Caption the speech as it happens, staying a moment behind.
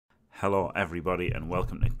Hello everybody and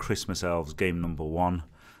welcome to Christmas Elves game number 1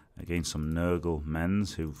 against some Nurgle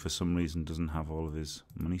men's who for some reason doesn't have all of his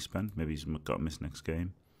money spent. Maybe he's got to miss next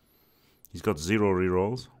game. He's got 0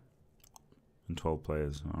 rerolls and 12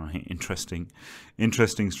 players. Alright, interesting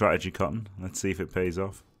strategy, Cotton. Let's see if it pays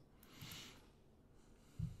off.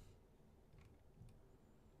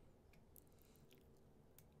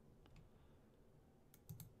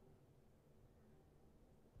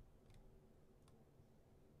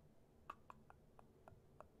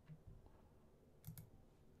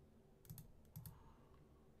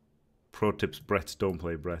 Pro tips, Bretts don't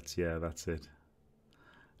play Bretts. Yeah, that's it.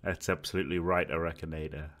 That's absolutely right, I reckon.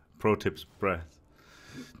 Pro tips, Brett.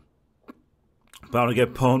 About to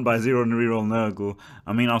get pwned by 0 and reroll Nurgle.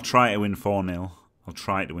 I mean, I'll try to win 4-0. I'll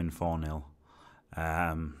try to win 4-0.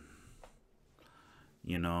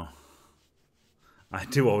 You know, I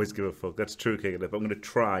do always give a fuck. That's true, Kick It Up. I'm gonna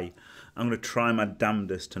try my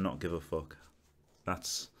damnedest to not give a fuck.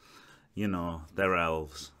 That's, you know, they're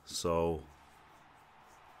elves, so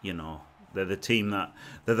you know, they're the team that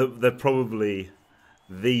they're probably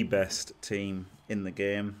the best team in the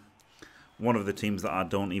game. One of the teams that I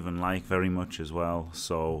don't even like very much as well,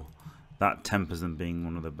 so that tempers them being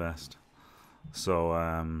one of the best. So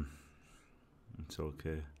it's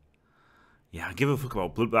okay. Yeah, I give a fuck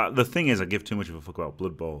about Blood. The thing is, I give too much of a fuck about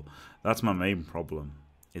Bloodbowl. That's my main problem,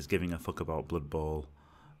 is giving a fuck about Bloodbowl,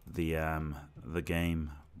 the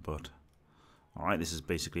game. But all right, this is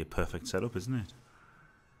basically a perfect setup, isn't it?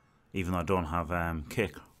 Even though I don't have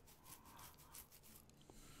kick.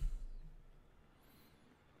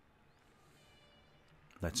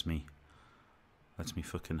 Lets me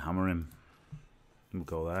fucking hammer him. We'll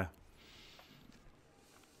go there.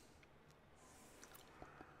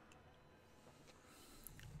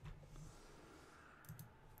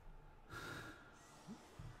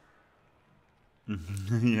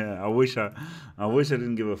 Yeah, I wish I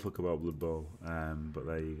didn't give a fuck about Bloodbowl. But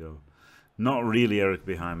there you go. Not really Eric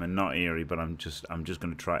behind me, not Eerie, but I'm just going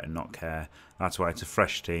to try to not care. That's why it's a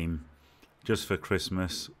fresh team, just for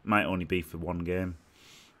Christmas. Might only be for one game,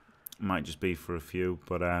 might just be for a few.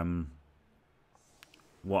 But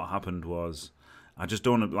what happened was, I just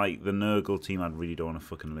don't want to, like the Nurgle team. I really don't want to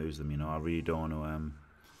fucking lose them. You know, I really don't want to.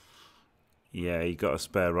 Yeah, he got a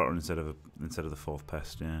spare rotter instead of the 4th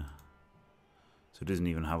pest. Yeah, so he doesn't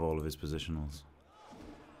even have all of his positionals.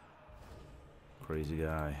 Crazy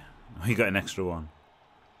guy. Oh, he got an extra one.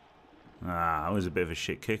 Ah, that was a bit of a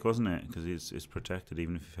shit kick, wasn't it? Because it's protected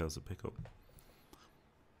even if he fails to pick up.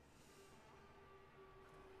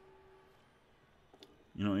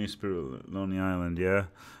 You know, your Spirit, Lonely Island, yeah.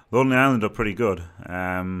 Lonely Island are pretty good.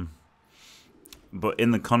 But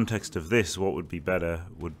in the context of this, what would be better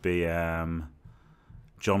would be John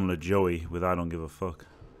LaJoey with I Don't Give a Fuck.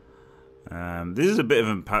 This is a bit of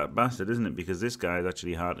a bastard, isn't it? Because this guy is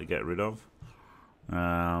actually hard to get rid of.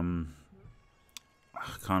 I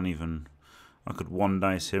can't even. I could 1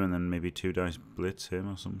 dice him and then maybe 2 dice blitz him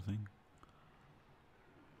or something.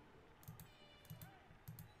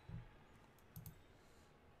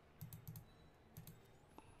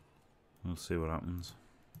 We'll see what happens.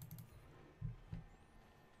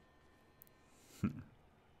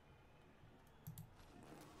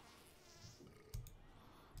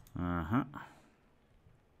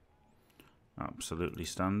 Absolutely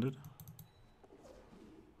standard.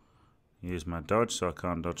 Use my dodge, so I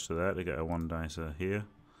can't dodge to there to get a 1 dicer here.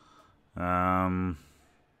 Right,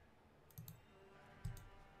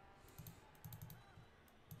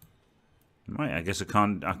 I guess I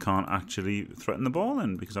can't actually threaten the ball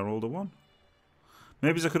then because I rolled a 1.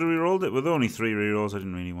 Maybe I could have re-rolled it with only 3 rerolls. I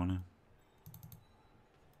didn't really want to.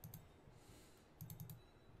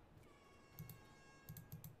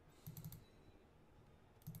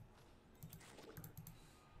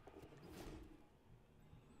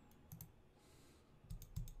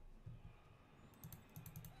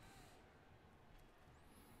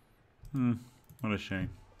 What a shame.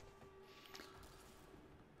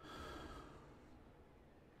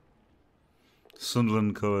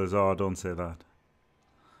 Sunderland colours. Oh, don't say that.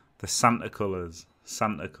 The Santa colours.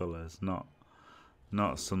 Santa colours, not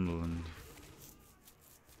Sunderland.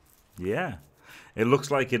 Yeah. It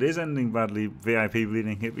looks like it is ending badly. VIP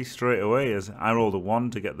bleeding hit me straight away as I rolled a 1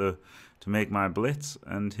 to make my blitz,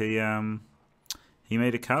 and he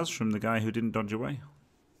made a Kaz from the guy who didn't dodge away.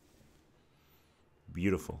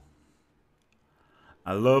 Beautiful.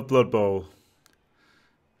 I love Bloodbowl.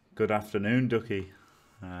 Good afternoon, Ducky.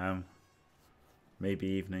 Maybe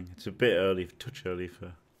evening. It's a bit early, touch early.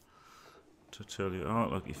 Oh,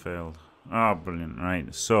 look, he failed. Oh, brilliant.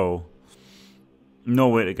 Right, so No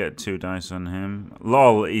way to get 2 dice on him.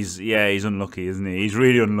 Lol, he's unlucky, isn't he? He's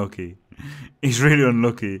really unlucky. He's really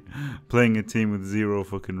unlucky playing a team with 0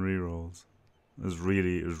 fucking rerolls. It was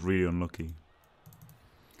really unlucky.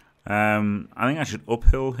 I think I should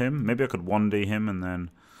uphill him. Maybe I could 1D him and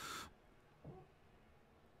then...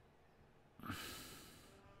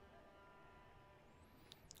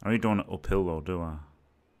 I really don't want to uphill though, do I?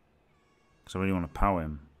 Because I really want to power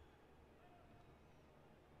him.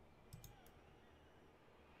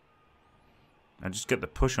 I just get the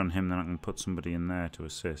push on him, then I can put somebody in there to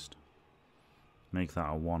assist. Make that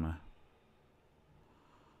a 1er.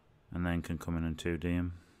 And then can come in and 2D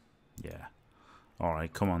him. Yeah.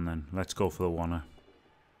 Alright, come on then. Let's go for the 1er.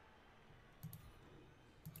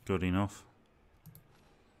 Good enough.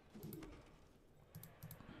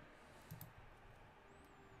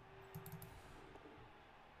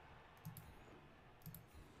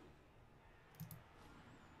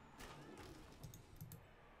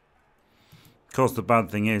 Of course, the bad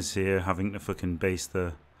thing is here having to fucking base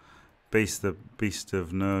the beast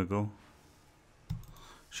of Nurgle.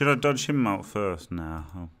 Should I dodge him out first? Nah,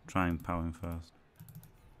 I'll try and power him first.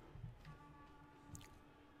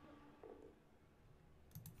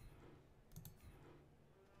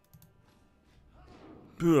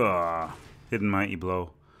 Blah. Hidden mighty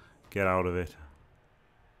blow. Get out of it.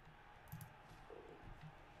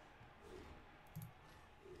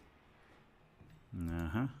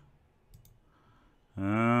 Uh-huh.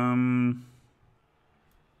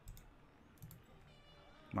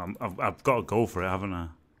 I've got to go for it, haven't I?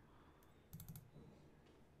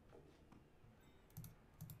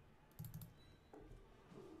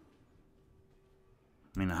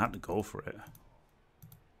 I mean, I had to go for it.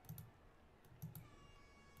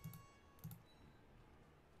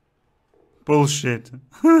 Bullshit.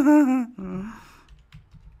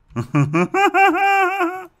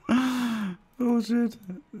 Bullshit.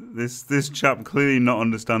 This chap clearly not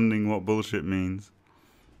understanding what bullshit means.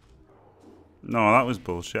 No, that was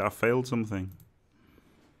bullshit. I failed something.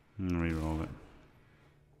 Reroll it.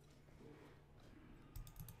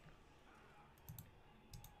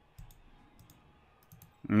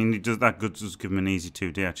 I mean, it does that good. Just give him an easy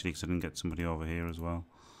 2D actually, because I didn't get somebody over here as well.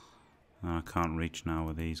 I can't reach now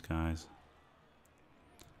with these guys.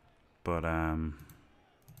 But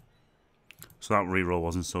so that reroll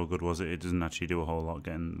wasn't so good, was it? It doesn't actually do a whole lot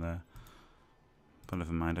getting there. But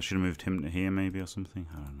never mind. I should have moved him to here maybe or something.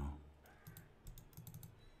 I don't know.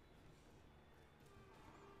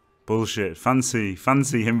 Bullshit. Fancy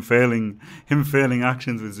him failing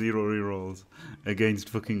actions with 0 rerolls against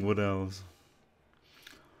fucking Wood Elves.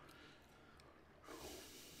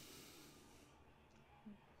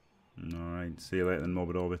 Alright, see you later then,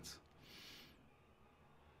 Morbid Orbits.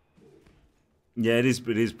 Yeah, it is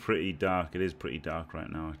pretty dark. It is pretty dark right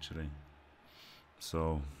now, actually.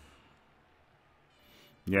 So,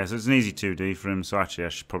 yeah, so it's an easy 2D for him. So actually,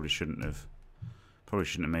 I probably shouldn't have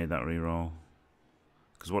made that reroll.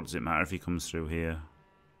 Because what does it matter if he comes through here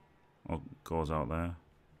or goes out there?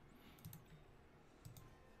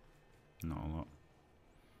 Not a lot.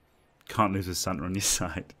 Can't lose with Santa on your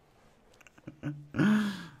side. Oh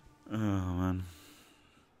man.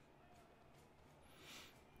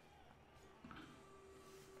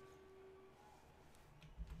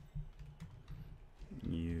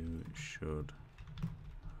 You should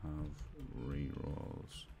have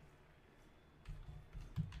rerolls.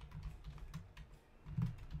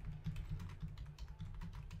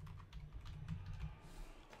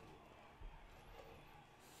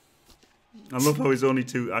 I love how his only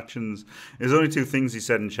 2 actions, his only 2 things he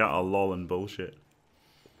said in chat are lol and bullshit.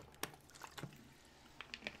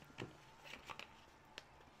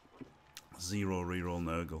 Zero reroll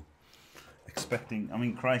Nurgle.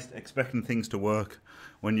 Expecting things to work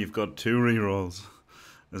when you've got 2 rerolls,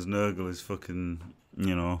 as Nurgle is fucking,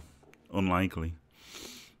 you know, unlikely.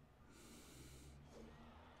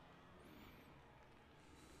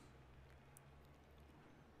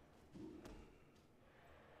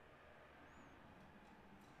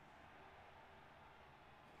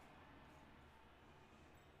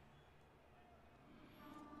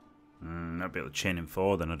 I'd be able to chain him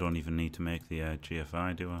forward, then I don't even need to make the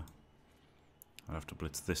GFI, do I? I'll have to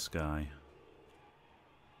blitz this guy.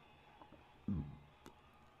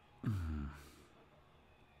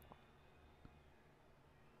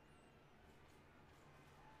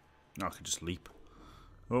 I could just leap.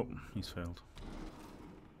 Oh, he's failed.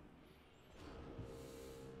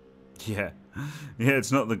 Yeah. Yeah,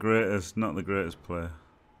 it's not the greatest play.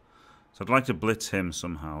 So I'd like to blitz him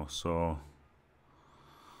somehow, so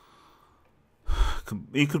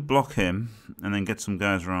he could block him and then get some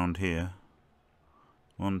guys around here.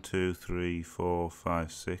 1, 2, 3, 4,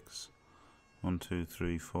 5, 6. 1, 2,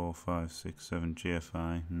 3, 4, 5, 6, 7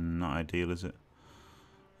 GFI. Not ideal, is it?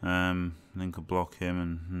 Then could block him,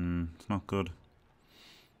 and it's not good.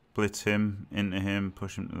 Blitz him, into him,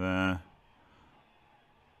 push him to there.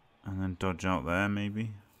 And then dodge out there,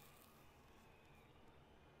 maybe.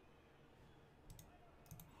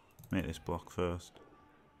 Make this block first.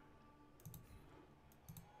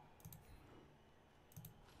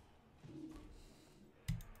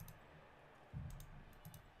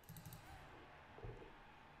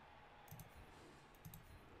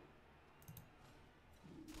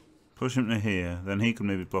 Push him to here, then he can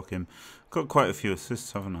maybe block him. Got quite a few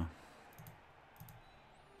assists, haven't I?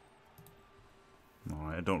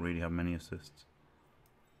 Alright, I don't really have many assists.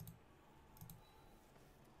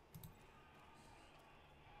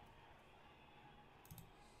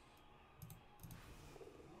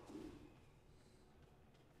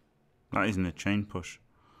 That isn't a chain push.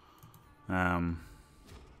 I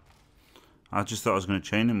just thought I was going to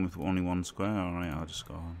chain him with only one square. Alright, I'll just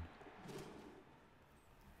go on.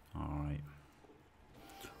 Alright.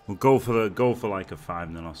 We'll go for like a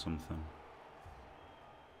 5-0 or something.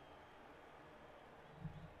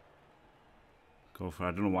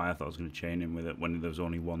 I don't know why I thought I was going to chain him with it when there was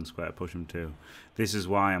only one square to push him to. This is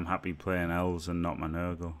why I'm happy playing Elves and not my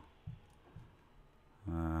Nurgle.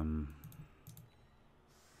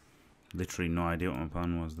 Literally no idea what my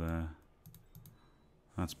plan was there.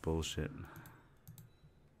 That's bullshit.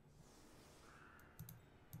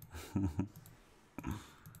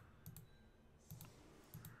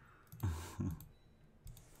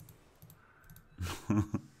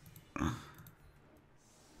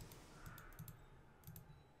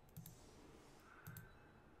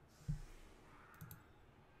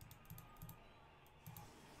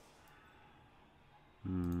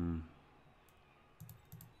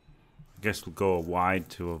 I guess we'll go wide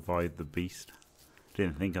to avoid the beast.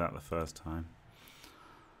 Didn't think of that the first time.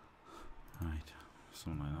 Right,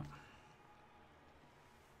 something like that.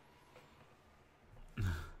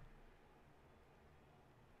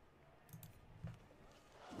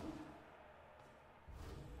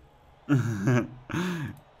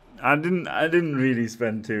 I didn't really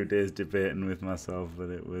spend 2 days debating with myself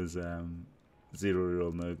that it was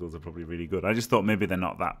 0-year-old Nurgles are probably really good. I just thought maybe they're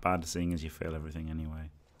not that bad, seeing as you fail everything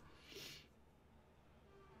anyway.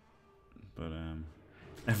 But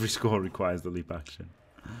every score requires the leap action.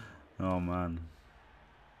 Oh man.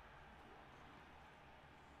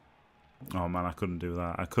 Oh man, I couldn't do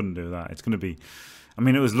that. I couldn't do that. It's going to be... I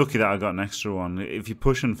mean, it was lucky that I got an extra one. If you're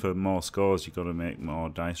pushing for more scores, you've got to make more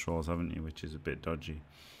dice rolls, haven't you? Which is a bit dodgy.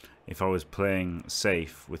 If I was playing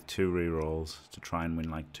safe with 2 rerolls to try and win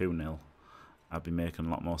like 2-0, I'd be making a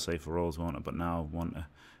lot more safer rolls, won't I? But now I want to...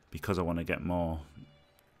 Because I want to get more...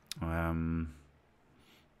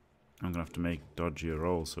 I'm going to have to make dodgier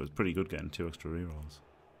rolls, so it's pretty good getting 2 extra rerolls.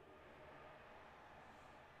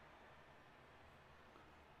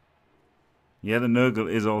 Yeah, the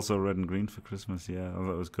Nurgle is also red and green for Christmas, yeah, I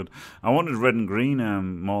thought it was good. I wanted red and green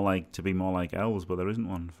to be more like Elves, but there isn't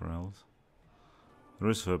one for Elves. There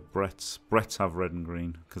is for Bretts. Bretts have red and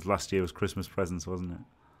green, because last year was Christmas presents, wasn't it?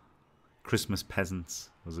 Christmas peasants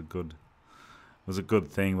was a good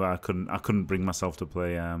thing, but I couldn't bring myself to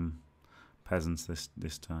play peasants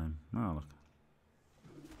this time. Oh look.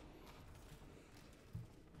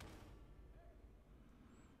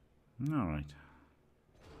 Alright.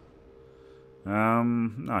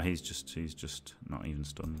 No, he's just not even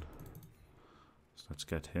stunned. So let's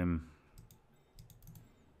get him.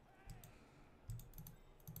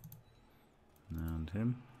 And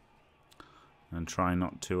him. And try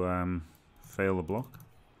not to fail the block.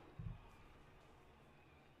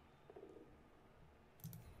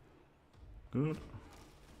 Good.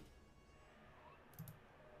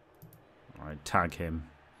 Alright, tag him.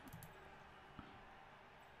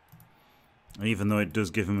 Even though it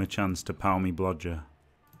does give him a chance to power me blodger,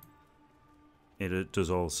 it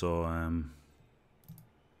does also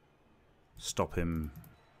stop him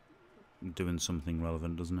doing something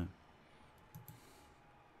relevant, doesn't it?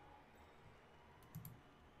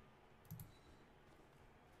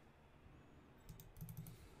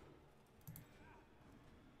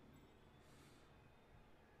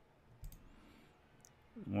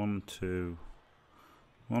 One,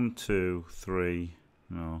 two, three.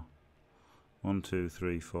 No. 1, 2,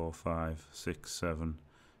 3, 4, 5, 6, 7,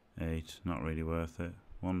 8. Not really worth it.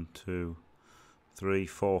 1, 2, 3,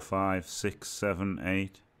 4, 5, 6, 7,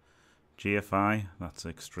 8. GFI. That's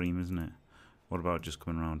extreme, isn't it? What about just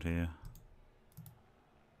coming around here?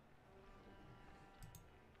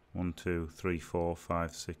 1, 2, 3, 4,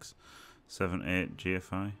 5, 6, 7, 8.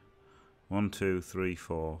 GFI. 1, 2, 3,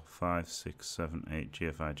 4, 5, 6, 7, 8.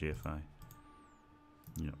 GFI, GFI.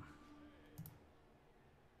 Yep.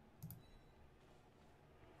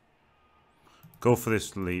 Go for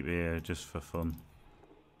this leap here, just for fun.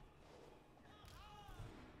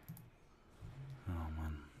 Oh,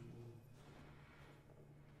 man.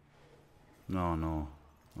 No, no.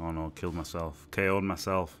 Oh, no, killed myself. KO'd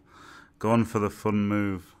myself. Going for the fun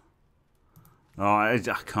move. Oh, I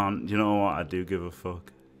can't. You know what? I do give a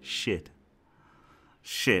fuck. Shit.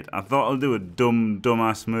 Shit. I thought I'll do a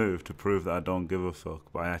dumbass move to prove that I don't give a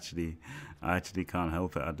fuck. But I actually can't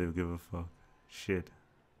help it. I do give a fuck. Shit.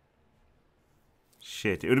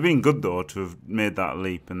 Shit. It would have been good, though, to have made that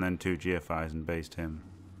leap and then 2 GFIs and based him.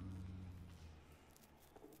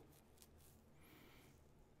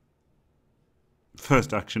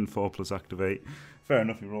 First action, 4+ activate. Fair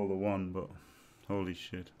enough, you rolled a 1, but holy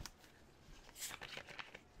shit.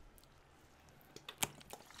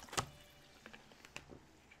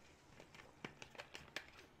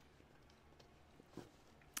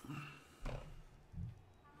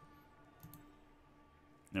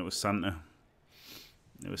 It was Santa.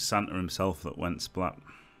 It was Santa himself that went splat.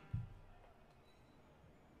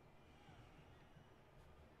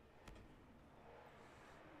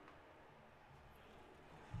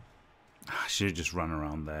 I should have just run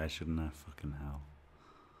around there, shouldn't I? Fucking hell.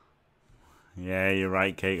 Yeah, you're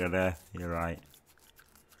right, Cake of Death. You're right.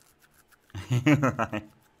 You're right.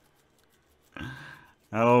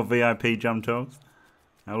 Hello, VIP Jam Toast.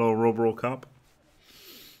 Hello, Robocop.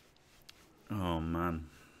 Oh, man.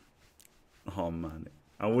 Oh, man.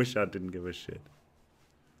 I wish I didn't give a shit.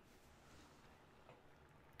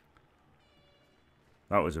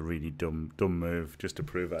 That was a really dumb move, just to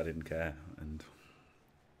prove I didn't care, and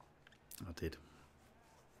I did.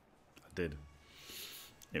 I did.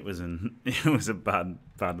 It was a bad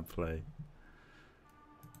play.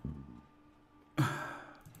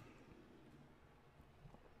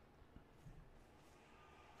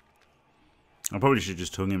 I probably should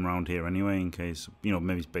just hung him around here anyway, in case, you know,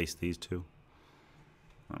 maybe base these 2.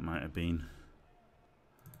 That might have been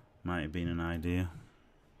an idea.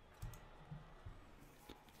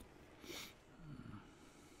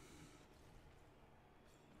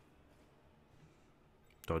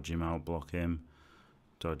 Dodge him out, block him.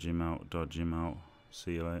 Dodge him out, dodge him out.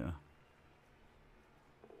 See you later.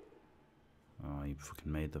 Oh, he fucking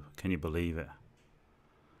made the... Can you believe it?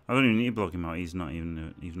 I don't even need to block him out. He's not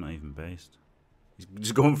even based. He's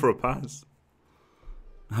just going for a pass.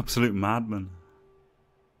 Absolute madman.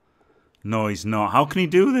 No, he's not. How can he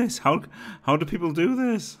do this? How do people do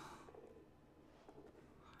this?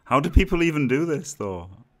 How do people even do this,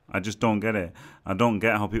 though? I just don't get it. I don't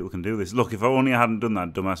get how people can do this. Look, if I only hadn't done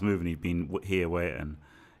that dumbass move and he'd been here waiting,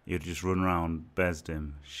 he'd just run around, bezzed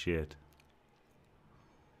him. Shit.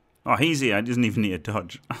 Oh, he's here. I doesn't even need a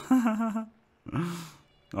dodge.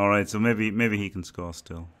 Alright, so maybe he can score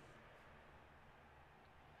still.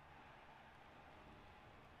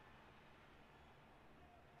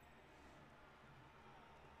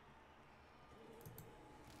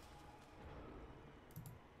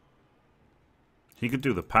 He could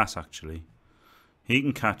do the pass, actually. He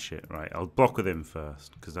can catch it, right? I'll block with him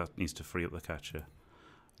first, because that needs to free up the catcher.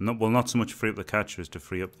 Well, not so much free up the catcher as to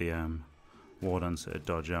free up the war dancer to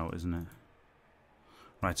dodge out, isn't it?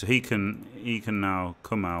 Right, so he can now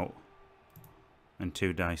come out and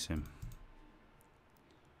 2 dice him.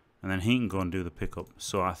 And then he can go and do the pickup.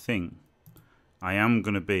 So I think I am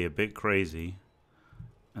going to be a bit crazy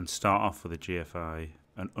and start off with a GFI,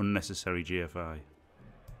 an unnecessary GFI.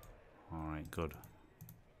 Alright, good.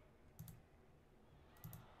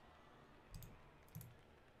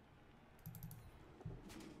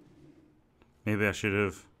 Maybe I should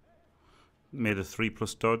have made a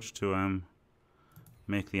 3+ dodge to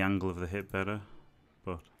make the angle of the hit better,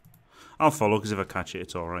 but I'll follow, because if I catch it,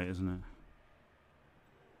 it's alright, isn't it?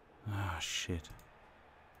 Ah, shit.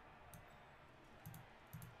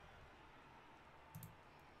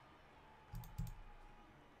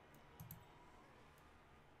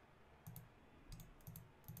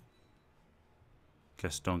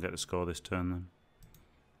 Guess don't get to score this turn then.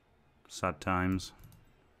 Sad times.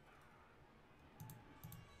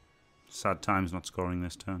 Sad times not scoring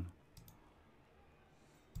this turn.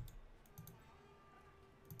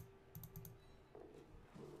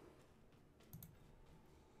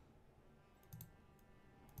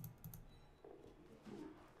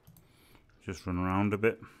 Just run around a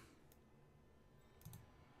bit.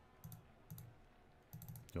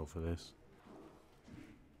 Go for this.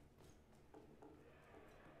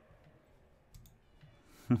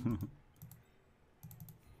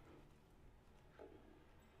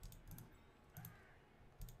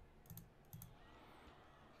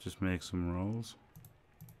 Just make some rolls.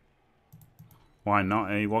 Why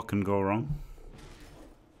not, eh? What can go wrong?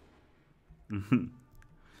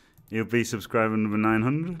 You'll be subscriber number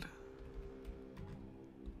 900.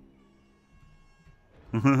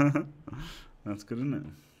 That's good, isn't it?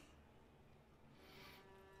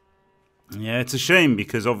 Yeah, it's a shame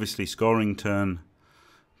because obviously scoring turn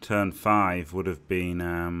 5 would have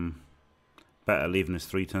been better, leaving us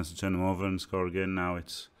 3 turns to turn him over and score again. Now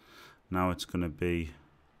it's going to be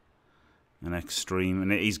an extreme,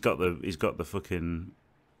 and he's got the fucking,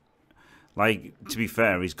 like, to be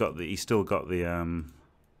fair, he's still got the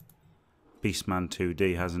Beastman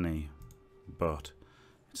 2D, hasn't he? But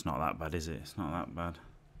it's not that bad, is it? It's not that bad.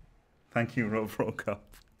 Thank you, Rob Rockup.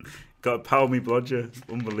 Got to power me blodger.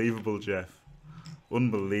 Unbelievable, Jeff.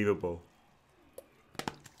 Unbelievable.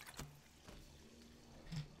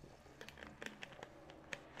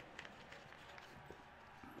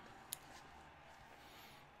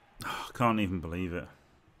 Oh, I can't even believe it.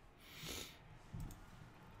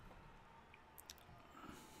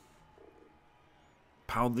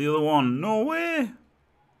 Powered the other one. No way.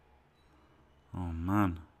 Oh,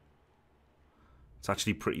 man. It's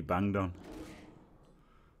actually pretty banged on.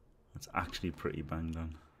 It's actually pretty banged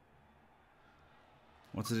on.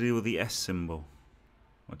 What's the deal with the S symbol?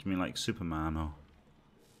 What do you mean, like Superman or?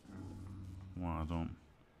 Well, I don't.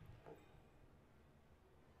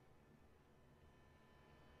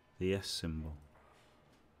 The S symbol.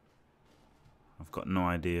 I've got no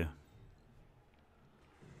idea.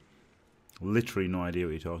 Literally no idea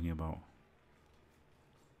what you're talking about.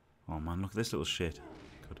 Oh man, look at this little shit.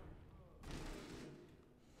 Good.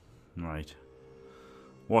 Right.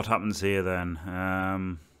 What happens here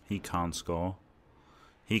then? He can't score.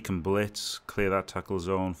 He can blitz, clear that tackle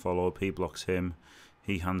zone, follow up, he blocks him.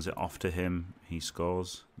 He hands it off to him, he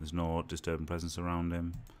scores. There's no disturbing presence around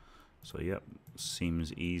him. So yep,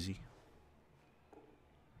 seems easy.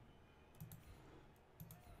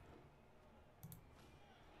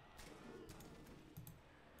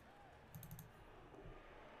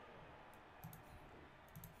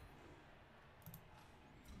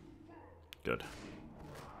 Good.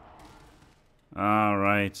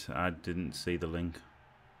 Alright, I didn't see the link.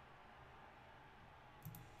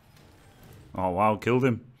 Oh wow, killed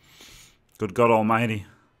him. Good God Almighty.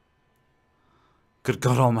 Good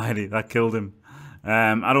God Almighty, that killed him.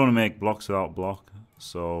 I don't want to make blocks without block,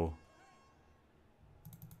 so...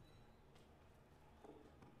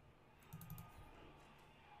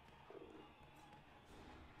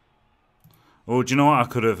 Oh, do you know what? I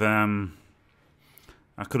could have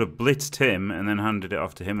blitzed him and then handed it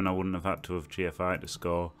off to him and I wouldn't have had to have GFI'd to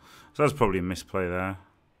score. So that's probably a misplay there.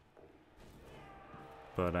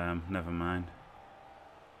 But never mind.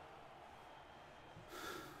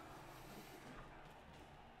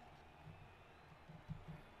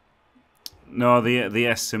 No, the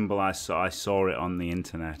S symbol I saw it on the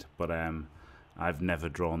internet, but I've never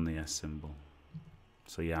drawn the S symbol.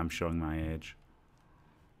 So yeah, I'm showing my age.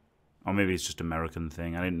 Or maybe it's just an American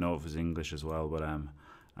thing. I didn't know if it was English as well, but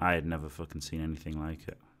I had never fucking seen anything like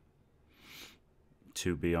it.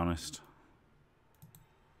 To be honest.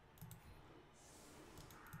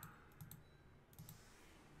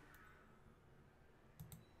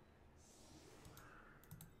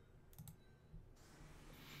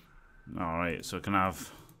 Alright, so I can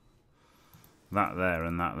have that there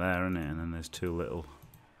and that there, innit? And then there's two little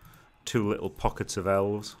pockets of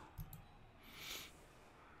elves.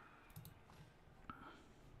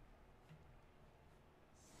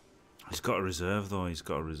 He's got a reserve though, he's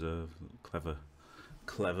got a reserve.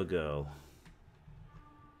 Clever girl.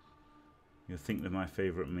 You'll think they're my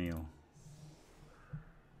favourite meal.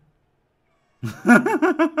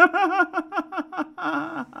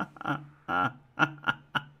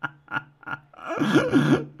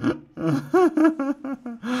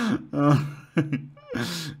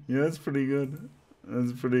 Yeah, that's pretty good.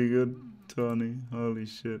 That's pretty good, Tony. Holy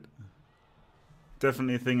shit.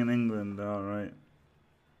 Definitely a thing in England, alright.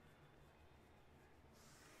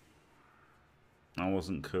 I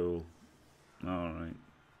wasn't cool. Alright.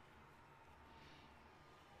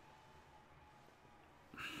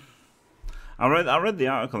 I read the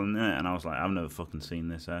article in it and I was like, I've never fucking seen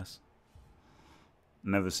this S.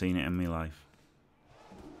 Never seen it in my life.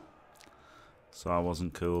 So I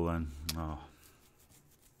wasn't cool then. Oh.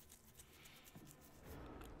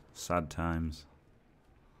 Sad times.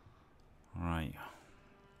 Right.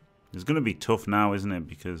 It's going to be tough now, isn't it?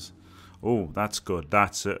 Because, oh, that's good.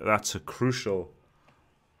 That's a crucial.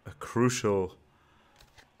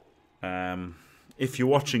 If you're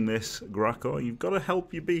watching this, Graco, you've got to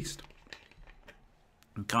help your beast.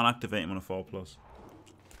 You can't activate him on a 4+.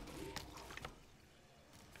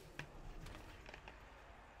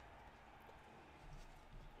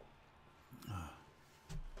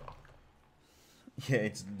 Yeah,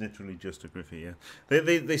 it's literally just a Griffey. Yeah,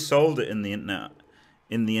 they solved it in the internet.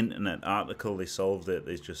 In the internet article, they solved it.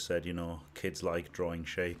 They just said, you know, kids like drawing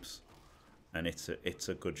shapes, and it's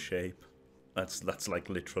a good shape. That's like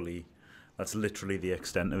literally, that's literally the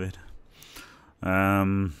extent of it.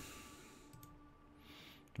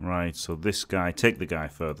 Right. So this guy, take the guy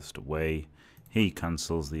furthest away. He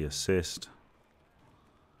cancels the assist.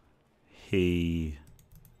 He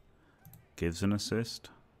gives an assist.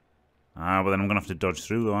 Ah, but then I'm going to have to dodge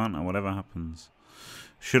through though, aren't I? Whatever happens.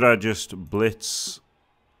 Should I just blitz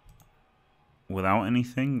without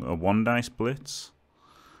anything? A 1-dice blitz?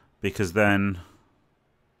 Because then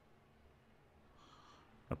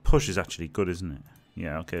a push is actually good, isn't it?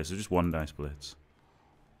 Yeah, okay, so just 1-dice blitz.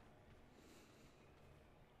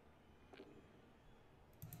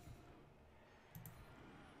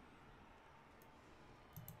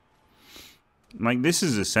 Like, this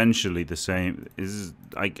is essentially the same. This is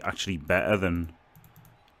like actually better than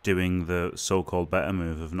doing the so-called better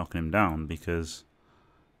move of knocking him down, because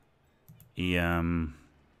he I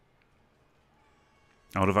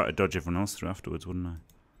would have had to dodge everyone else through afterwards, wouldn't I?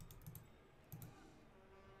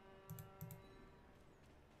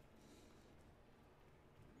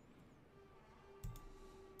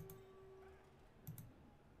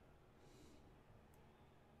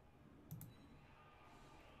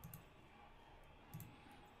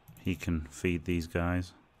 He can feed these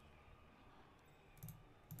guys.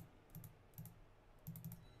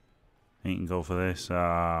 He can go for this.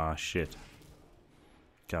 Ah, shit.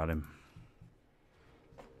 Got him.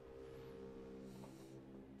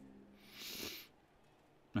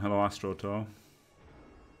 Hello, AstroTor.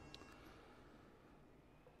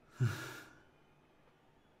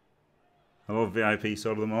 Hello, VIP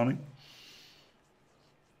Sword of the Morning.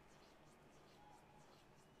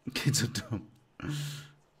 Kids are dumb.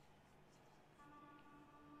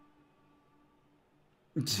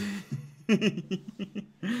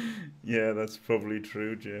 Yeah, that's probably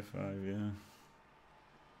true, J5, yeah.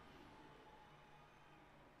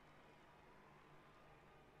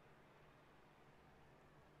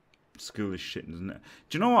 School is shit, isn't it?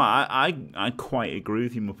 Do you know what? I quite agree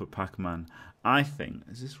with you, Muppet Pac-Man. I think,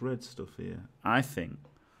 is this red stuff here? I think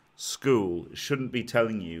school shouldn't be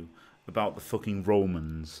telling you about the fucking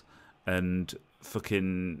Romans and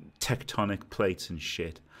fucking tectonic plates and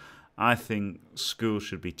shit. I think school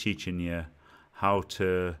should be teaching you how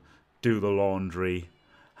to do the laundry,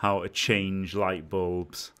 how to change light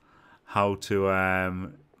bulbs, how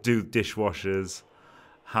to do dishwashers,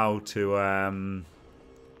 how to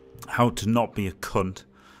not be a cunt.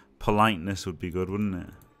 Politeness would be good, wouldn't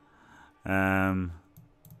it?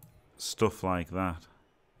 Stuff like that.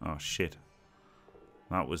 Oh shit.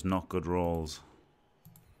 That was not good rolls.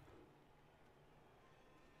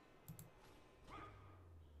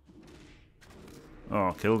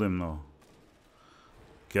 Oh, killed him though.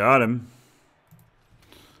 Got him.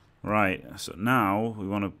 Right, so now we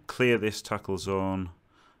want to clear this tackle zone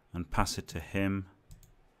and pass it to him.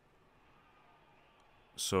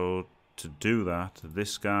 So to do that,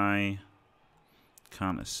 this guy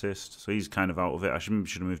can't assist. So he's kind of out of it. I should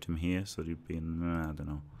have moved him here so he'd be in, I don't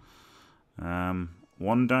know.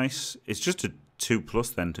 1 dice. It's just a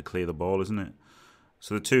 2+ then to clear the ball, isn't it?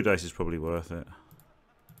 So the 2 dice is probably worth it.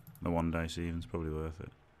 The 1 dice even is probably worth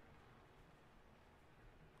it.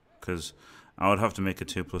 Because I would have to make a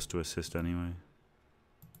 2+ to assist anyway.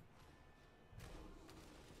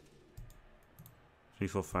 3,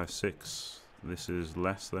 4, 5, 6. This is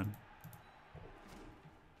less then.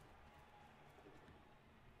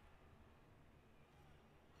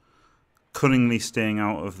 Cunningly staying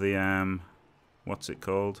out of the, what's it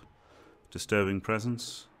called? Disturbing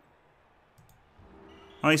presence.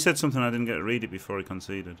 Oh, he said something, I didn't get to read it before he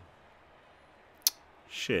conceded.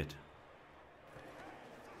 Shit.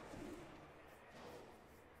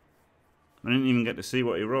 I didn't even get to see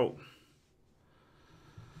what he wrote.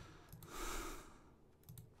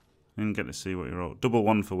 I didn't get to see what he wrote. Double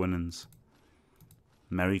 1 for winnings.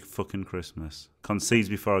 Merry fucking Christmas. Concedes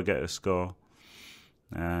before I get a score.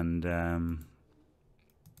 And, oh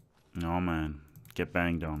man. Get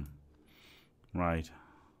banged on. Right.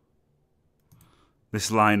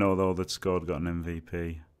 This Lino, though, that scored got an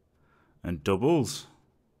MVP. And doubles.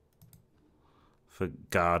 For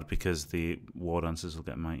guard, because the war dancers will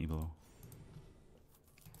get mighty blow.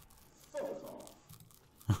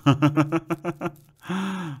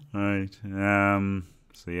 Right.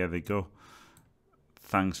 So yeah, there you go.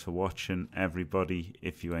 Thanks for watching, everybody.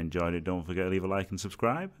 If you enjoyed it, don't forget to leave a like and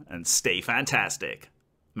subscribe. And stay fantastic.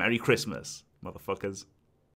 Merry Christmas, motherfuckers.